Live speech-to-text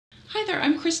Hi there,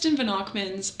 I'm Kristen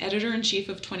Vinakmens, Editor-in-Chief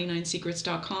of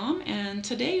 29secrets.com, and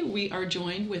today we are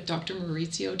joined with Dr.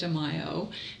 Mauricio Di Maio,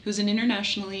 who's an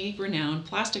internationally renowned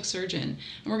plastic surgeon,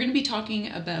 and we're going to be talking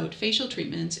about facial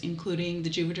treatments, including the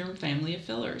Juvederm family of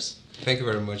fillers. Thank you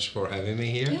very much for having me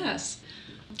here. Yes.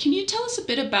 Can you tell us a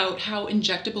bit about how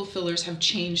injectable fillers have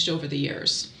changed over the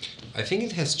years? I think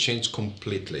it has changed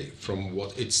completely from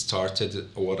what it started,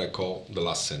 what I call the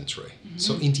last century.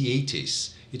 So in the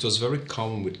 80s, it was very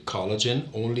common with collagen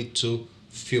only to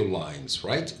fill lines,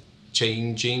 right?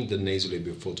 Changing the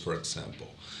nasolabial fold, for example.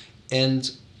 And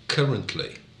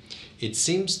currently, it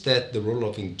seems that the role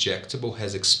of injectable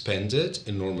has expanded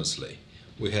enormously.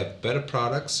 We have better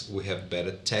products, we have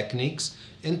better techniques,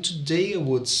 and today I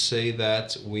would say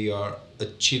that we are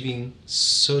achieving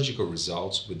surgical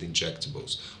results with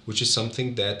injectables, which is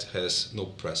something that has no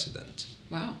precedent.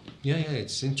 Wow. Yeah,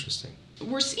 it's interesting.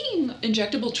 We're seeing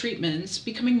injectable treatments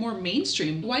becoming more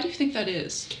mainstream. Why do you think that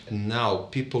is? And now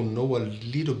people know a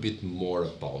little bit more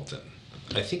about them.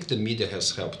 I think the media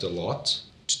has helped a lot.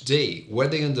 Today, where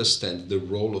they understand the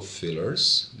role of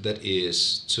fillers, that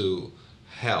is to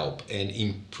help and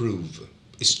improve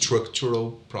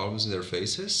structural problems in their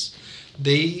faces,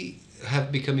 they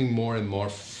have becoming more and more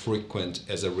frequent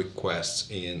as a request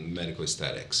in medical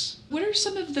aesthetics. What are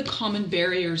some of the common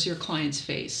barriers your clients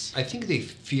face? I think they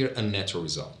fear unnatural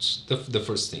results. The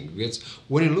first thing, because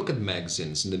when you look at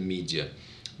magazines and the media,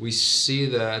 we see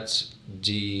that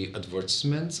the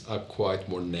advertisements are quite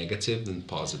more negative than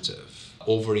positive.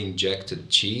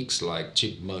 Over-injected cheeks like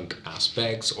chipmunk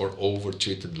aspects or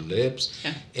over-treated lips.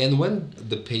 Yeah. And when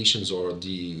the patients or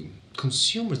the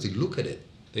consumers, they look at it,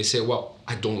 they say, well,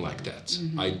 I don't like that.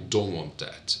 I don't want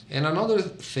that. And another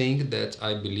thing that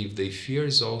I believe they fear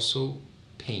is also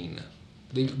pain.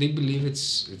 They believe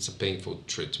it's a painful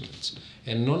treatment.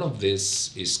 And none of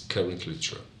this is currently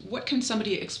true. What can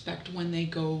somebody expect when they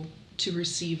go to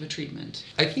receive a treatment?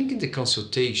 I think the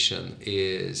consultation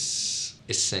is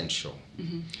essential.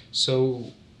 So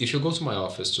if you go to my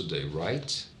office today,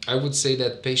 right, I would say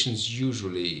that patients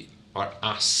usually are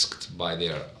asked by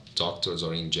their doctors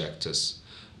or injectors,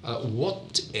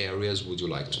 what areas would you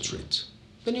like to treat?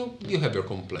 Then you have your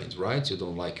complaints, right? You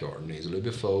don't like your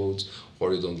nasolabial folds,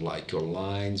 or you don't like your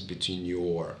lines between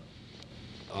your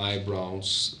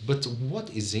eyebrows. But what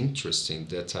is interesting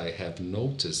that I have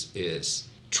noticed is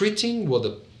treating what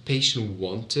the patient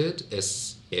wanted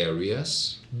as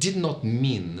areas did not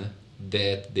mean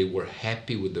that they were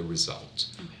happy with the result,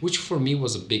 which for me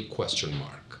was a big question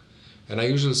mark. And I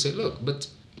usually say, look, but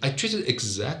I treated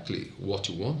exactly what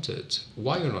you wanted.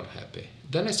 Why you're not happy?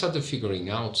 Then I started figuring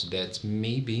out that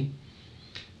maybe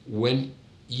when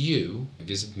you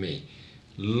visit me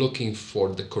looking for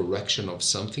the correction of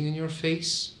something in your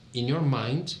face, in your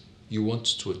mind, you want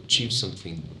to achieve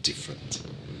something different.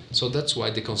 So that's why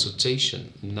the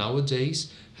consultation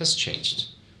nowadays has changed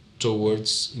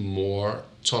towards more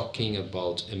talking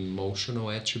about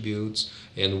emotional attributes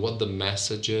and what the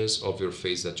messages of your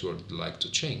face that you would like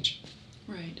to change.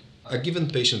 Right. A given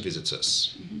patient visits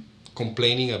us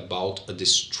complaining about a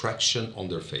distraction on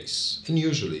their face, and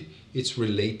usually it's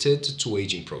related to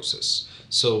aging process.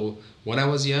 So when I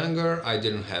was younger, I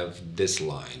didn't have this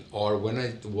line, or when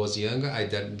I was younger, I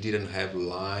didn't have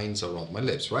lines around my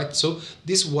lips, right? So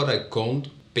this is what I called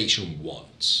patient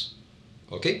wants,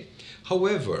 okay?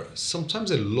 However,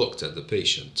 sometimes I looked at the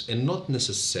patient and not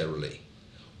necessarily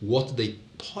what they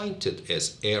pointed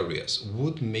as areas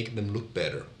would make them look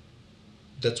better.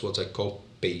 That's what I call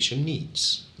patient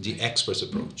needs, the expert's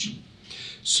approach.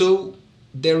 So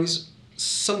there is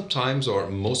sometimes, or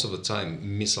most of the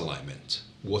time, misalignment.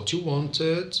 What you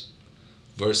wanted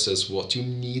versus what you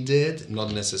needed,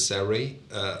 not necessarily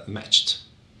matched.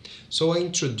 So I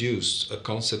introduced a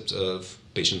concept of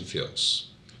patient feels.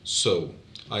 So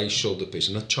I show the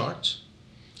patient a chart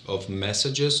of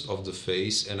messages of the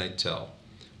face and I tell,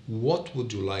 what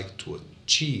would you like to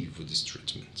achieve with this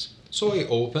treatment? So I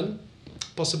open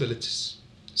possibilities.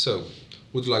 So,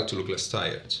 would you like to look less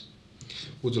tired?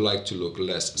 Would you like to look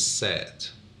less sad,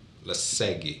 less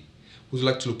saggy? Would you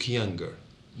like to look younger,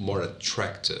 more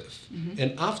attractive?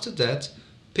 And after that,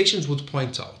 patients would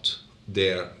point out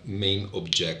their main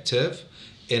objective,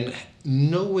 and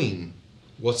knowing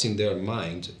what's in their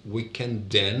mind, we can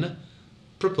then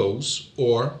propose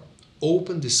or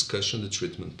open discussion the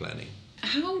treatment planning.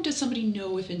 How does somebody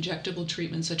know if injectable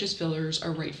treatments such as fillers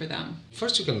are right for them?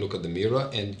 First, you can look at the mirror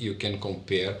and you can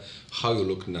compare how you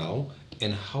look now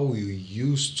and how you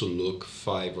used to look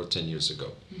 5 or 10 years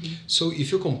ago. So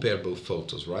if you compare both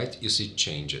photos, right, you see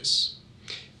changes.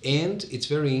 And it's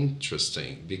very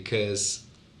interesting because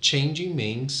changing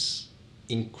means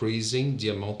increasing the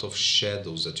amount of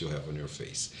shadows that you have on your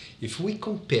face. If we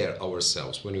compare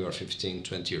ourselves when we are 15,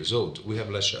 20 years old, we have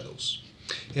less shadows.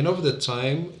 And over the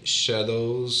time,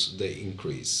 shadows, they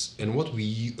increase. And what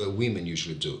we women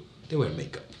usually do, they wear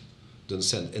makeup. Do you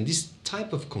understand? And this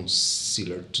type of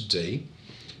concealer today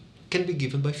can be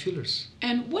given by fillers.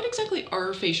 And what exactly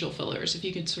are facial fillers, if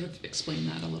you could sort of explain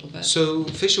that a little bit? So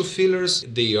facial fillers,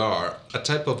 they are a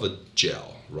type of a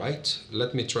gel, right?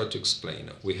 Let me try to explain.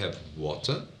 We have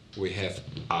water, we have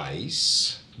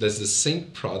ice. That's the same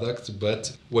product,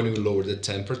 but when you lower the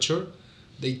temperature,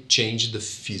 they change the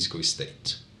physical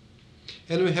state.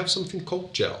 And we have something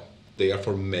called gel. They are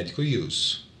for medical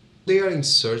use. They are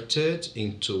inserted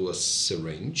into a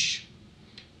syringe,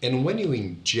 and when you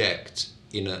inject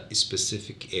in a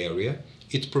specific area,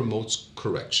 it promotes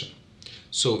correction.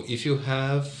 So if you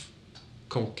have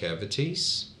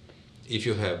concavities, if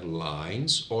you have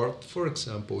lines, or for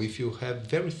example, if you have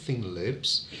very thin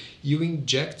lips, you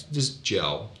inject this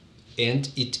gel and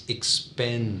it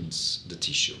expands the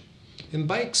tissue. And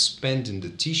by expanding the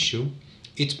tissue,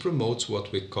 it promotes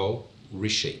what we call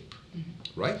reshape,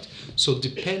 right? So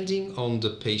depending on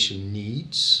the patient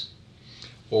needs,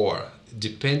 or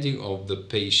depending on the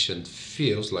patient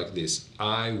feels like this,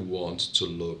 I want to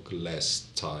look less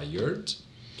tired,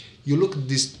 you look at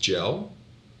this gel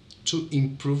to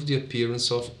improve the appearance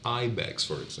of eye bags,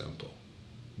 for example,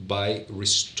 by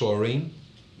restoring,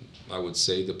 I would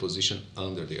say, the position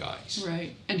under the eyes.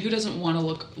 Right. And who doesn't want to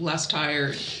look less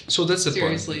tired? So that's the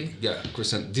Seriously. point. Yeah,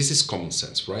 Kristen, this is common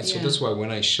sense, right? So Yeah. that's why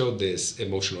when I show these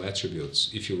emotional attributes,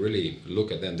 if you really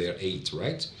look at them, they're 8,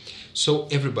 right? So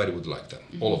everybody would like them,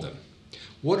 all of them.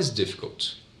 What is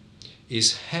difficult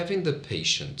is having the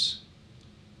patient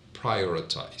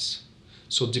prioritize.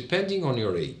 So depending on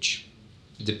your age,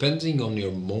 depending on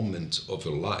your moment of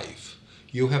your life,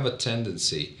 you have a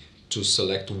tendency to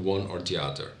select one or the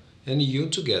other. And you,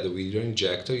 together with your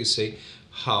injector, you say,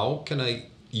 how can I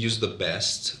use the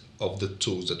best of the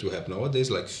tools that you have nowadays,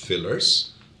 like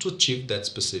fillers, to achieve that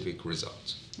specific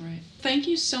result? Right. Thank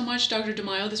you so much, Dr. Di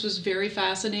Maio. This was very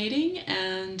fascinating,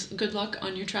 and good luck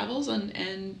on your travels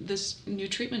and this new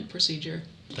treatment procedure.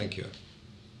 Thank you.